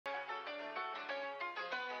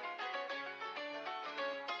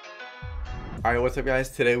Alright, what's up guys?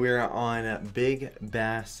 Today we are on Big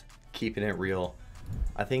Bass Keeping It Real.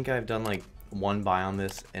 I think I've done like one buy on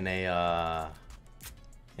this in a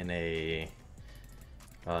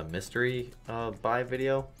mystery buy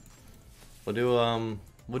video. We'll do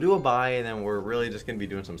a buy and then we're really just gonna be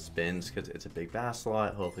doing some spins because it's a big bass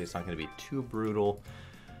slot. Hopefully it's not gonna be too brutal.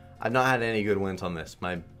 I've not had any good wins on this.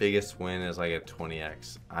 My biggest win is like a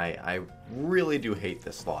 20x. I really do hate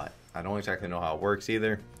this slot. I don't exactly know how it works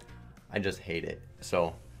either. I just hate it.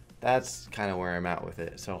 So that's kind of where I'm at with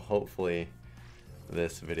it. So hopefully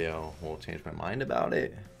this video will change my mind about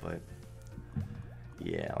it. But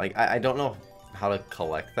yeah, like I don't know how to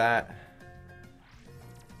collect that.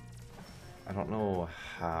 I don't know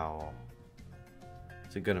how.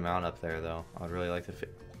 It's a good amount up there though. I'd really like to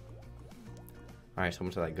fit. Alright, so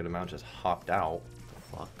much of that good amount just hopped out. What the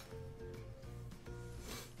fuck?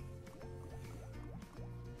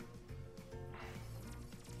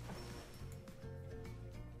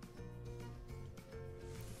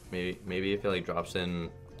 Maybe if it like drops in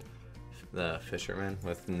the fisherman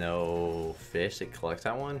with no fish, it collects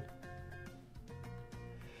that one.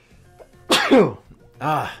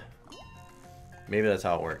 Maybe that's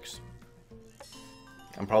how it works.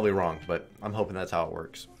 I'm probably wrong, but I'm hoping that's how it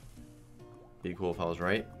works. Be cool if I was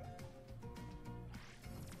right.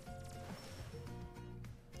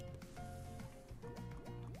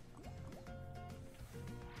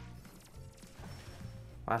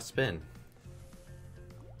 Last spin.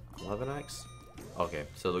 11x? Okay,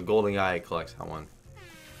 so the golden guy collects that one.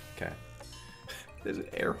 Okay. There's an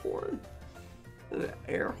air horn. There's an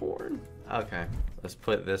air horn. Okay, let's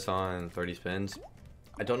put this on 30 spins.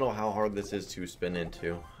 I don't know how hard this is to spin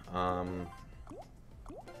into.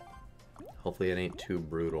 Hopefully it ain't too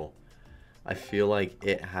brutal. I feel like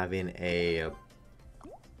it having a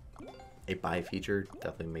buy feature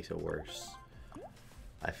definitely makes it worse.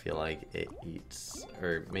 I feel like it eats,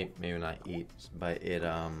 or maybe not eats, but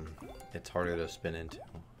it's harder to spin into.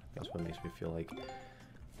 That's what makes me feel like.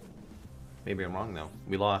 Maybe I'm wrong though.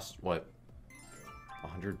 We lost what,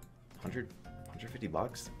 150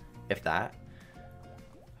 bucks, if that.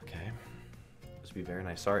 Okay, this would be very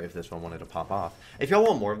nice. Sorry if this one wanted to pop off. If y'all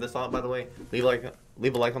want more of this slot, by the way, leave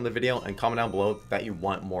a like on the video and comment down below that you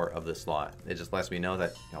want more of this slot. It just lets me know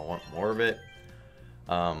that y'all want more of it.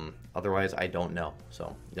 Otherwise I don't know,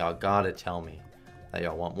 so y'all gotta tell me that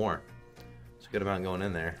y'all want more. It's a good amount going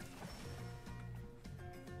in there.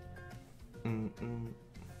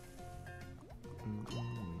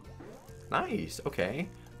 Nice. Okay,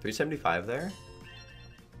 375 there.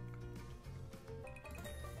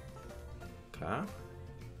 Okay.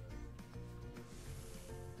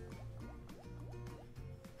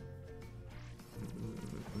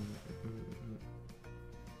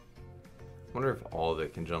 Wonder if all of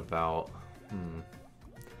it can jump out.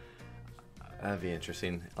 That'd be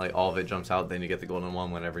interesting. Like all of it jumps out, then you get the golden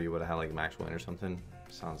one whenever you would have had like max win or something.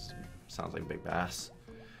 Sounds like big bass.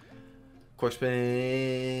 Core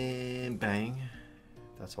spin, bang.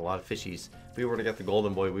 That's a lot of fishies. If we were to get the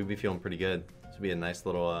golden boy, we'd be feeling pretty good. This would be a nice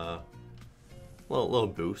little little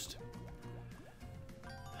boost.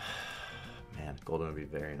 Man, golden would be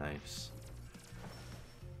very nice.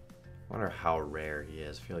 I wonder how rare he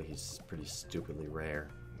is. I feel like he's pretty stupidly rare.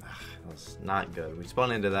 That's not good. We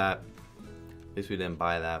spun into that. At least we didn't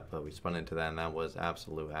buy that, but we spun into that, and that was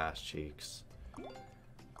absolute ass cheeks.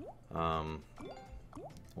 Only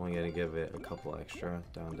gonna give it a couple extra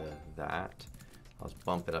down to that. Let's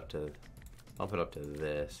bump it up to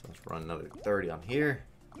this. Let's run another 30 on here.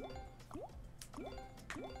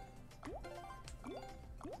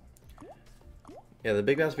 Yeah, the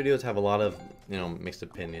Big Bass videos have a lot of, mixed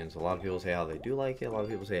opinions. A lot of people say how they do like it. A lot of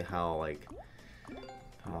people say how, like,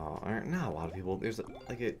 not a lot of people. There's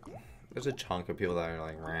a chunk of people that are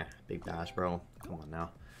like, "Rah, Big Bass, bro. Come on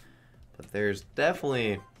now." But there's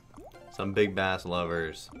definitely some Big Bass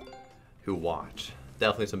lovers who watch.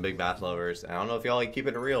 Definitely some Big Bass lovers. And I don't know if y'all like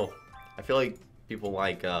keeping it real. I feel like people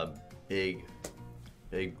like Big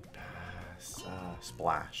Bass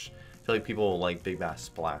Splash. I feel like people like Big Bass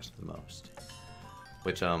Splash the most.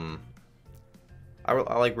 Which I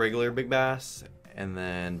like regular Big Bass and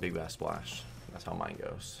then Big Bass Splash. That's how mine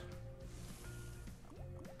goes.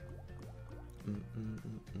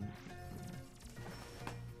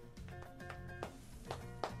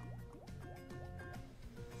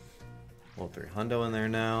 Little 300 in there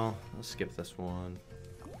now. Let's skip this one.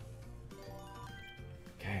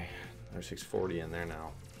 Okay, there's 640 in there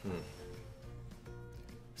now.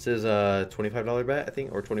 This is a $25 bet, I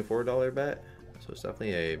think, or $24 bet. So it's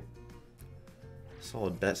definitely a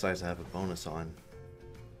solid bet size to have a bonus on.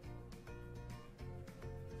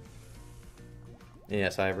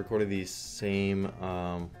 Yes, I recorded these same,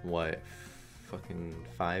 what, fucking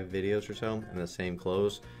 5 videos or so in the same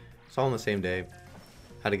clothes. It's all on the same day.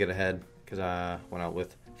 Had to get ahead because I went out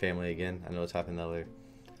with family again. I know it's happened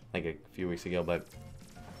like a few weeks ago, but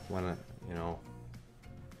when I, you know,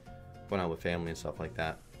 went out with family and stuff like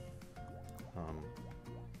that.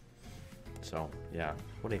 So yeah,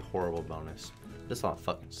 what a horrible bonus. This lot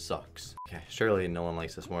fucking sucks. Okay, surely no one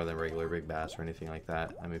likes this more than regular Big Bass or anything like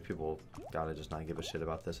that. I mean, people gotta just not give a shit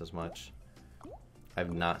about this as much.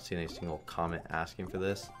 I've not seen a single comment asking for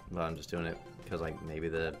this, but I'm just doing it because like maybe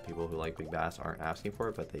the people who like Big Bass aren't asking for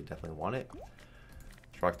it, but they definitely want it.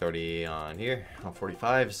 Let's rock 30 on here, on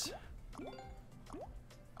 45s.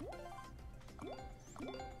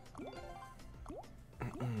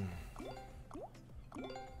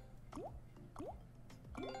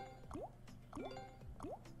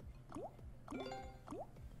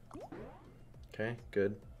 Okay,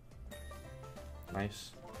 good.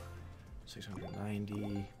 Nice.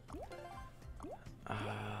 690.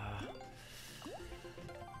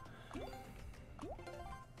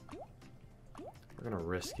 We're gonna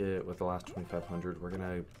risk it with the last 2,500. We're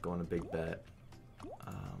gonna go on a big bet.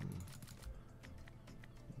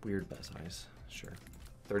 Weird bet size. Sure.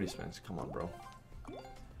 30 spins. Come on, bro.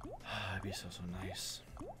 That'd be so nice.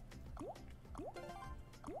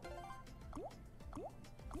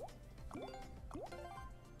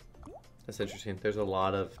 That's interesting. There's a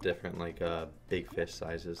lot of different like big fish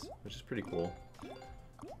sizes, which is pretty cool.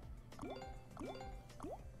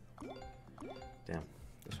 Damn,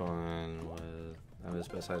 this one was. I mean, this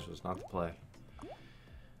bet size was not the play.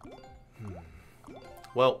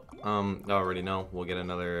 Well, I already know we'll get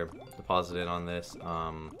another deposit in on this.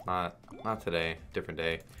 Not today, different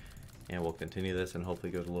day, and we'll continue this and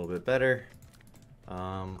hopefully it goes a little bit better.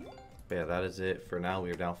 But yeah, that is it for now.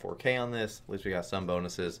 We are down 4K on this. At least we got some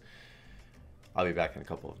bonuses. I'll be back in a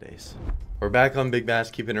couple of days. We're back on Big Bass,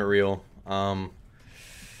 keeping it real. We're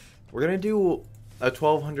gonna do a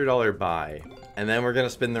 $1,200 buy, and then we're gonna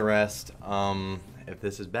spin the rest. If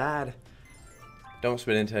this is bad, don't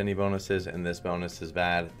spin into any bonuses, and this bonus is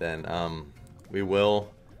bad, then we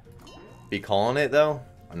will be calling it though.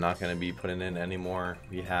 I'm not gonna be putting in anymore.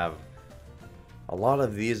 We have a lot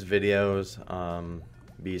of these videos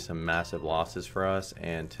be some massive losses for us,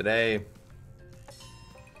 and today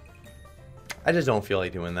I just don't feel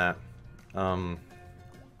like doing that. I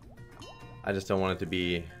just don't want it to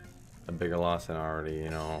be a bigger loss than already,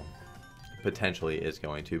 you know, potentially is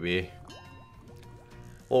going to be.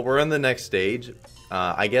 Well, we're in the next stage.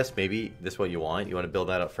 I guess maybe this is what you want. You want to build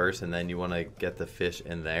that up first, and then you want to get the fish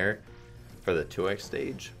in there for the 2x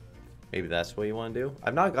stage. Maybe that's what you want to do.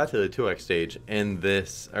 I've not got to the 2x stage in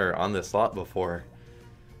this, or on this slot before.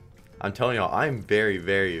 I'm telling y'all, I'm very,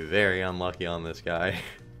 very, very unlucky on this guy.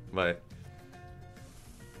 But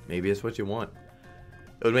maybe it's what you want.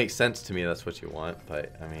 It would make sense to me that's what you want,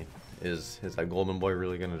 but I mean, is that golden boy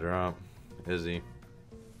really gonna drop? Is he?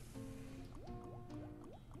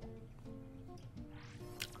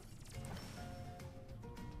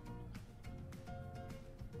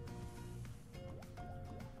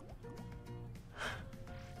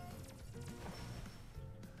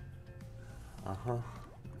 Uh-huh.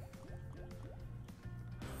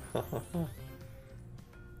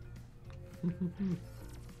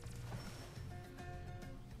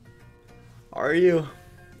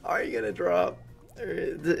 Are you gonna drop? Or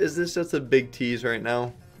is this just a big tease right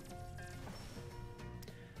now?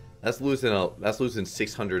 That's losing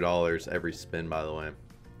 $600 every spin, by the way.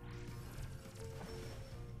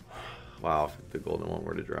 Wow, if the golden one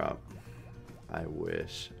were to drop. I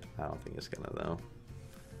wish. I don't think it's gonna though.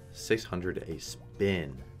 600 a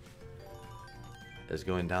spin is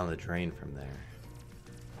going down the drain from there.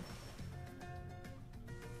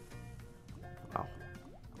 Wow.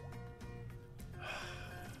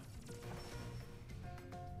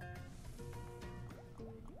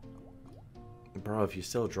 Bro, if you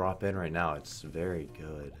still drop in right now, it's very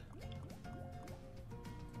good.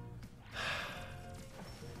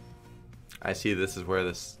 I see this is where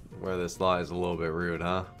this lot is a little bit rude,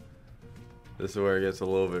 huh? This is where it gets a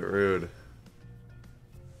little bit rude.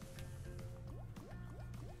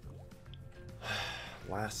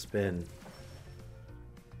 Last spin.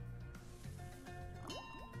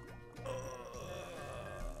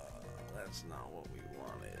 That's not what we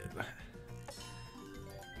wanted.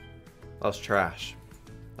 That was trash.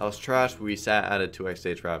 That was trash. We sat at a 2x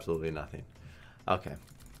stage for absolutely nothing. Okay.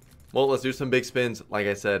 Well, let's do some big spins. Like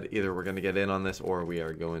I said, either we're going to get in on this or we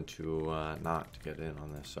are going to not get in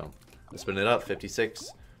on this. So let's spin it up,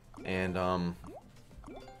 56. And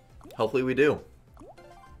hopefully we do.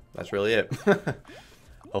 That's really it.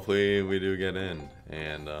 Hopefully we do get in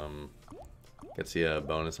and get to see a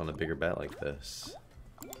bonus on a bigger bet like this.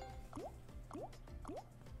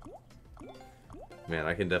 Man,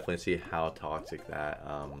 I can definitely see how toxic that.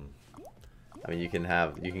 I mean, you can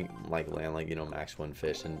like land like, you know, max one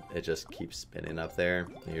fish and it just keeps spinning up there.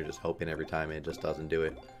 And you're just hoping every time it just doesn't do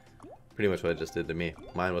it. Pretty much what it just did to me.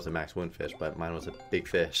 Mine was a max one fish, but mine was a big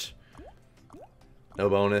fish. No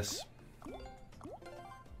bonus.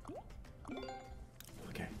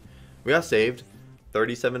 Okay, we got saved.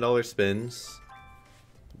 $37 spins.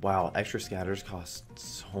 Wow, extra scatters cost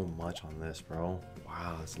so much on this, bro.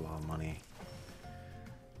 Wow, that's a lot of money.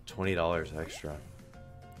 $20 extra.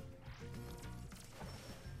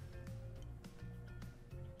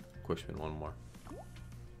 Quick spin one more.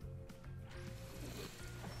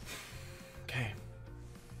 Okay.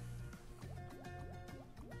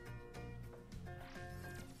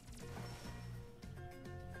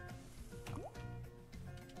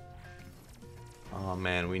 Oh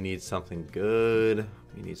man, we need something good.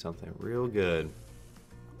 We need something real good.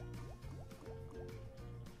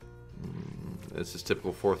 This is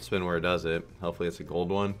typical fourth spin where it does it. Hopefully it's a gold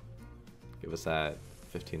one. Give us that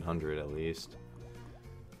 1500 at least.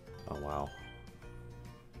 Oh wow.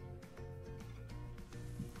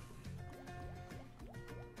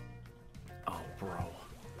 Oh bro.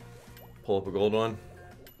 Pull up a gold one.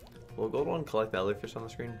 Will a gold one collect the other fish on the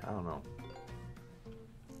screen? I don't know.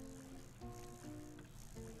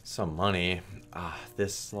 Some money. Ah,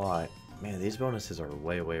 this slot. Man, these bonuses are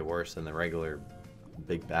way, way worse than the regular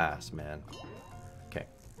big bass, man. Okay,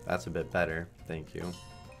 that's a bit better. Thank you.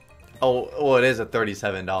 Oh, well, it is a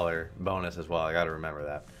 $37 bonus as well. I gotta remember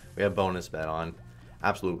that. We have bonus bet on.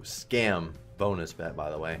 Absolute scam bonus bet, by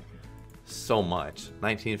the way. So much.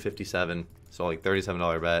 1957. So like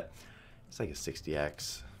 $37 bet. It's like a 60x.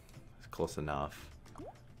 It's close enough.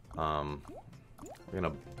 We're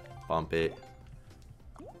gonna bump it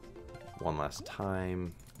one last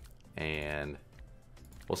time, and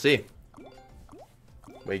we'll see.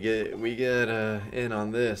 We get in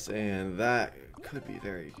on this, and that could be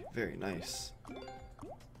very, very nice.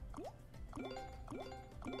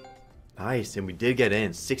 Nice, and we did get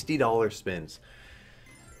in. $60 spins.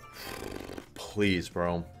 Please,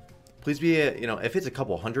 bro. Please be you know, if it's a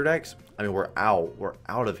couple 100x, I mean, we're out. We're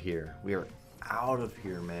out of here. We are out of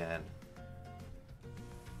here, man.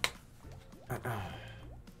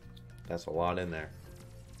 That's a lot in there.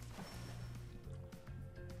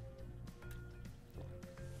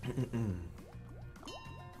 Okay.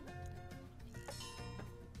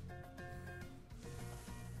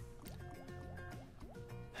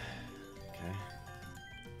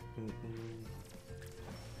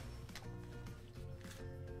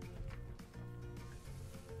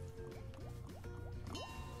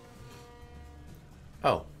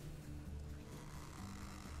 Oh.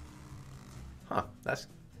 Huh, that's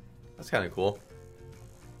kind of cool.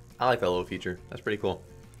 I like that little feature. That's pretty cool.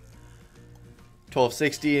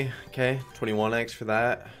 1260, okay, 21x for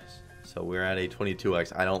that. So we're at a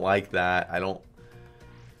 22x. I don't like that. I don't.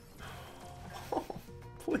 Oh,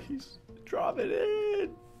 please drop it in.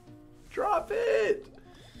 Drop it.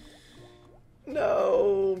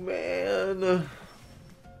 No, man.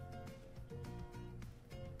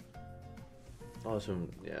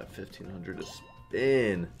 Awesome. Yeah, 1500 to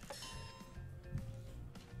spin.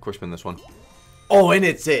 Quick spin this one. Oh, and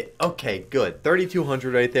it's it. Okay, good.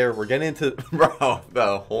 3200 right there. We're getting into bro,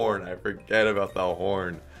 the horn. I forget about the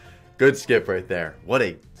horn. Good skip right there. What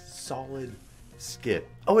a solid skip.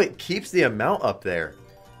 Oh, it keeps the amount up there.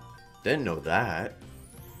 Didn't know that.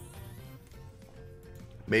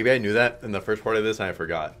 Maybe I knew that in the first part of this and I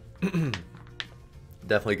forgot.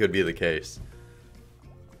 Definitely could be the case.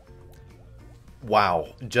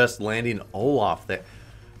 Wow, just landing Olaf there.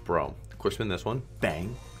 Bro, quick spin this one.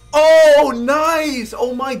 Bang. Oh, nice!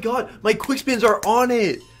 Oh my god, my quick spins are on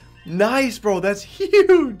it. Nice, bro. That's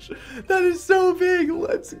huge. That is so big.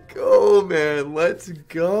 Let's go, man. Let's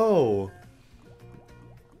go.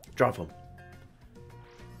 Drop him.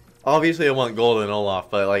 Obviously, I want golden Olaf,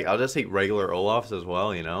 but like I'll just take regular Olafs as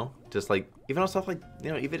well. You know, just like even on stuff like,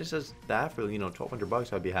 you know, even if it says that for, you know, 1,200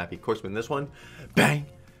 bucks, I'd be happy. Quick spin this one. Bang.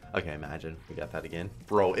 Okay, imagine we got that again,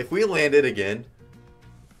 bro. If we land it again.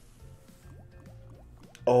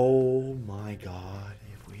 Oh my god,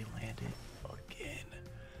 if we land it again.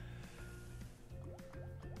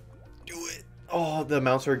 Do it. Oh, the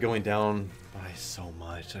amounts are going down by so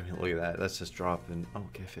much. I mean, look at that. That's just dropping. Oh,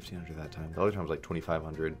 okay, 1,500 that time. The other time was like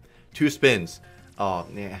 2,500. 2 spins. Oh,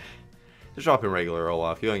 yeah. Just dropping regular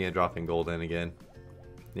Olaf. You ain't gonna drop in golden again.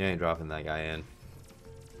 You ain't dropping that guy in.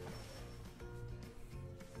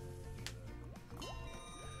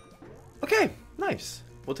 Okay, nice.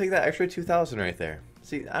 We'll take that extra 2,000 right there.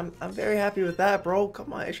 See, I'm very happy with that, bro.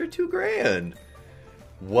 Come on, extra 2 grand.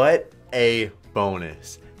 What a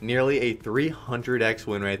bonus. Nearly a 300x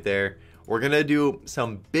win right there. We're going to do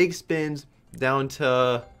some big spins down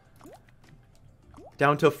to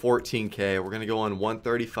 14K. We're going to go on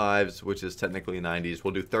 135s, which is technically 90s.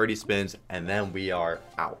 We'll do 30 spins, and then we are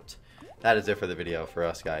out. That is it for the video for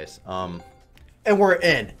us, guys. And we're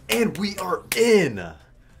in. And we are in.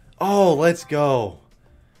 Oh, let's go.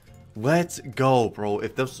 Let's go, bro.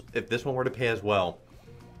 If this one were to pay as well.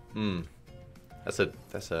 That's a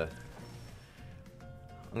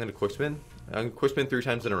I'm gonna quick spin. I'm gonna quick spin 3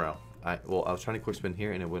 times in a row. Well, I was trying to quick spin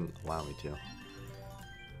here and it wouldn't allow me to.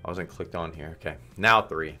 I wasn't clicked on here. Okay, now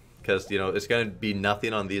 3, because you know it's gonna be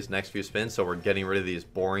nothing on these next few spins, so we're getting rid of these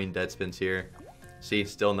boring dead spins here. See,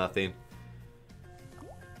 still nothing.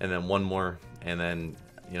 And then 1 more, and then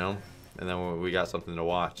you know, and then we got something to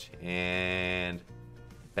watch. And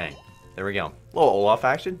bang, there we go. Little Olaf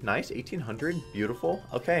action, nice, 1800, beautiful.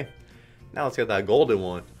 Okay, now let's get that golden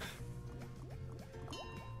one.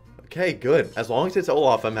 Okay, good. As long as it's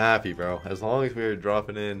Olaf, I'm happy, bro. As long as we're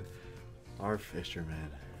dropping in our fisherman.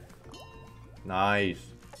 Nice.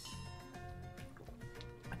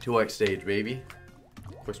 2x stage, baby.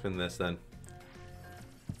 Quick spin this then.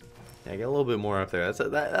 Yeah, get a little bit more up there. That's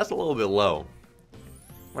a little bit low.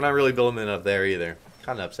 We're not really building it up there either.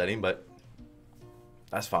 Kind of upsetting, but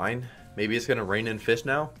that's fine. Maybe it's gonna rain in fish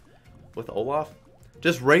now with Olaf.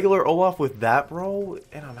 Just regular Olaf with that, bro,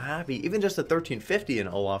 and I'm happy. Even just a 1350 in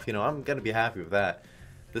Olaf, you know, I'm gonna be happy with that.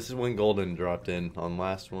 This is when golden dropped in on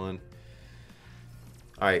last one.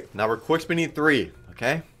 All right, now we're quick spinning 3,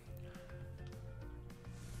 okay?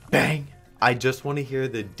 Bang! I just want to hear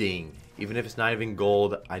the ding. Even if it's not even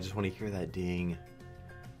gold, I just want to hear that ding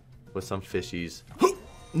with some fishies.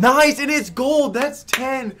 Nice, it is gold. That's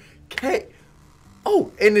 10K.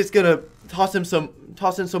 Oh, and it's gonna toss in some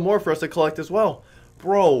more for us to collect as well.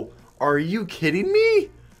 Bro, are you kidding me?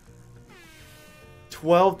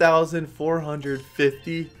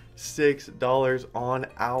 $12,456 on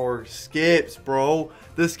our skips, bro.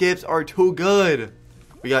 The skips are too good.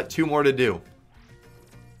 We got 2 more to do.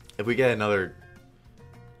 If we get another,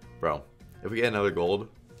 bro, if we get another gold,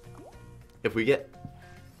 if we get,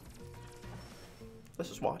 let's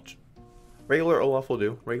just watch. Regular Olaf will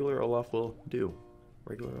do. Regular Olaf will do.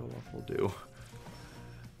 Regular Olaf will do.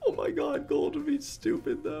 Oh my god, gold would be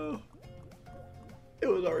stupid though. It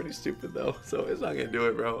was already stupid though, so it's not gonna do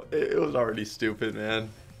it, bro. It was already stupid, man.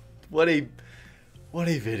 What a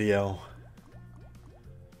video.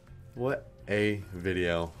 What a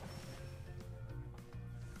video.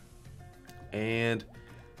 And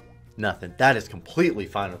nothing. That is completely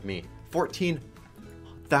fine with me.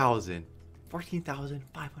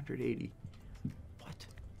 14,580. What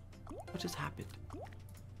just happened?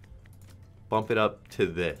 Bump it up to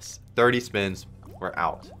this. 30 spins. We're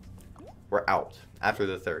out. We're out after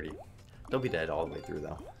the 30. Don't be dead all the way through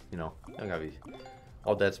though. You know, don't gotta be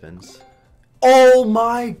all dead spins. Oh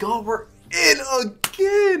my god, we're in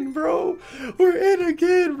again, bro. We're in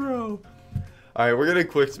again, bro. Alright, we're gonna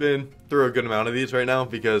quick spin through a good amount of these right now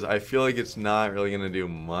because I feel like it's not really gonna do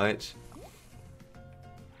much.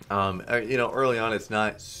 You know, early on it's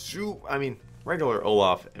not super, I mean, regular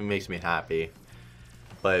Olaf, it makes me happy.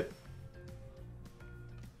 But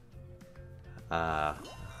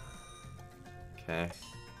okay,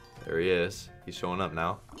 there he is. He's showing up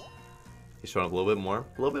now. He's showing up a little bit more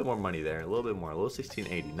money there, a little bit more, a little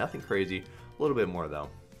 1680. Nothing crazy, a little bit more though.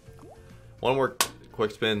 1 more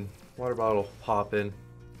quick spin, water bottle popping.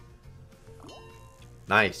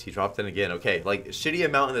 Nice, he dropped in again. Okay, like shitty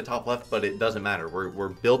amount in the top left, but it doesn't matter. We're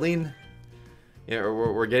building. Yeah,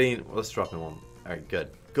 we're getting. Let's drop in 1. All right, good.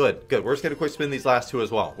 We're just gonna quick spin these last 2 as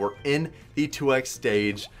well. We're in the 2x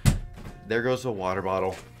stage. There goes the water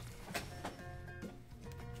bottle.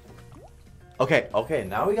 Okay,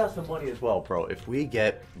 now we got some money as well, bro. If we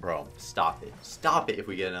get, bro, stop it if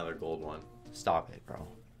we get another gold one. Stop it, bro.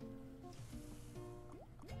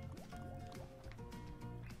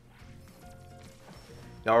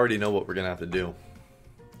 You already know what we're gonna have to do.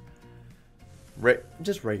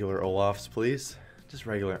 Just regular Olafs, please. Just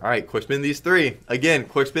regular. All right, quick spin these 3. Again,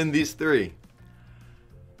 quick spin these 3.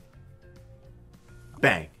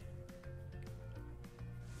 Bang.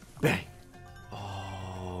 Bang.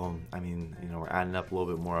 Oh, I mean, you know, we're adding up a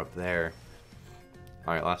little bit more up there.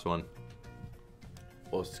 All right, last one.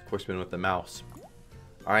 Let's quick spin with the mouse.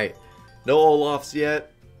 All right, no Olafs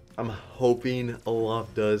yet. I'm hoping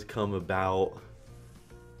Olaf does come about.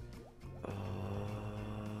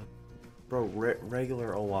 Bro,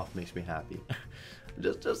 regular Olaf makes me happy.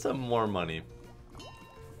 just some more money.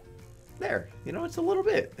 there. You know, it's a little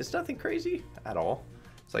bit. It's nothing crazy at all.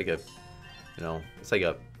 It's like a, you know, it's like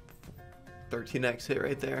a 13x hit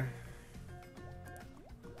right there.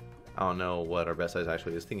 I don't know what our best size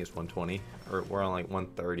actually is. I think it's 120, or we're on like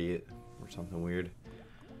 130 or something weird.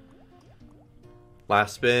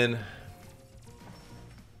 Last spin.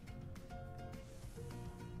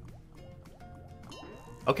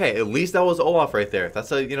 Okay, at least that was Olaf right there.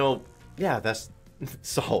 That's a, you know, yeah, that's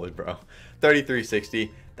solid, bro.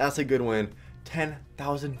 3360. That's a good win.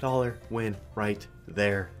 $10,000 win right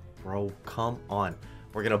there, bro. Come on.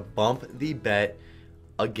 We're going to bump the bet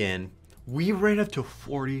again. We ran up to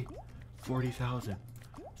 40,000.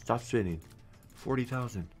 Stop spinning.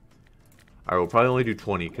 40,000. All right, we'll probably only do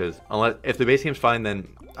 20 because unless if the base game's fine, then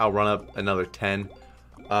I'll run up another 10.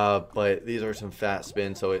 But these are some fat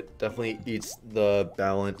spins, so it definitely eats the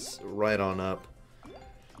balance right on up.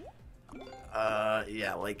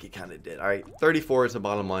 Yeah, like it kind of did. All right, 34 is the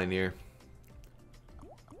bottom line here.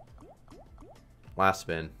 Last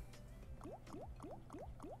spin.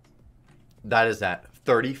 That is that.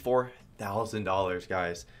 $34,000,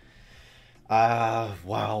 guys.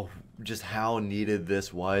 Wow. Just how needed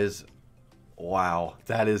this was. Wow.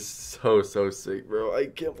 That is so sick, bro. I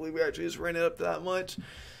can't believe we actually just ran it up that much.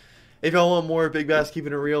 If y'all want more Big Bass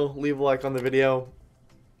Keeping It Real, leave a like on the video.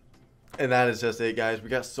 And that is just it, guys. We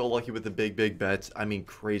got so lucky with the big bets. I mean,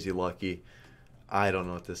 crazy lucky. I don't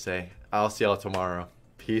know what to say. I'll see y'all tomorrow.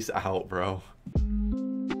 Peace out, bro.